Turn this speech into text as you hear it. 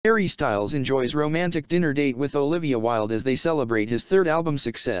Harry Styles enjoys romantic dinner date with Olivia Wilde as they celebrate his third album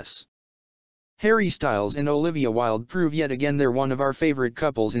success. Harry Styles and Olivia Wilde prove yet again they're one of our favorite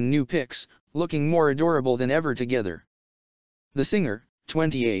couples in new pics, looking more adorable than ever together. The singer,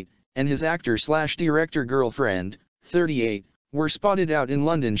 28, and his actor/director girlfriend, 38, were spotted out in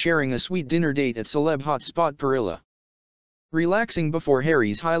London sharing a sweet dinner date at celeb hotspot Perilla. Relaxing before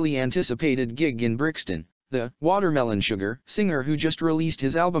Harry's highly anticipated gig in Brixton, the Watermelon Sugar singer who just released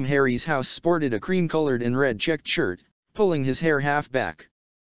his album Harry's House sported a cream-colored and red checked shirt, pulling his hair half back.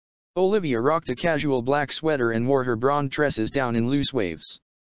 Olivia rocked a casual black sweater and wore her blonde tresses down in loose waves.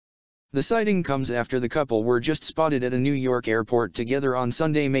 The sighting comes after the couple were just spotted at a New York airport together on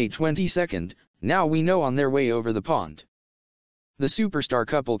Sunday, May 22, now we know on their way over the pond. The superstar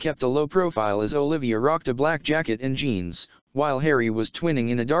couple kept a low profile as Olivia rocked a black jacket and jeans, while Harry was twinning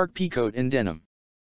in a dark peacoat and denim.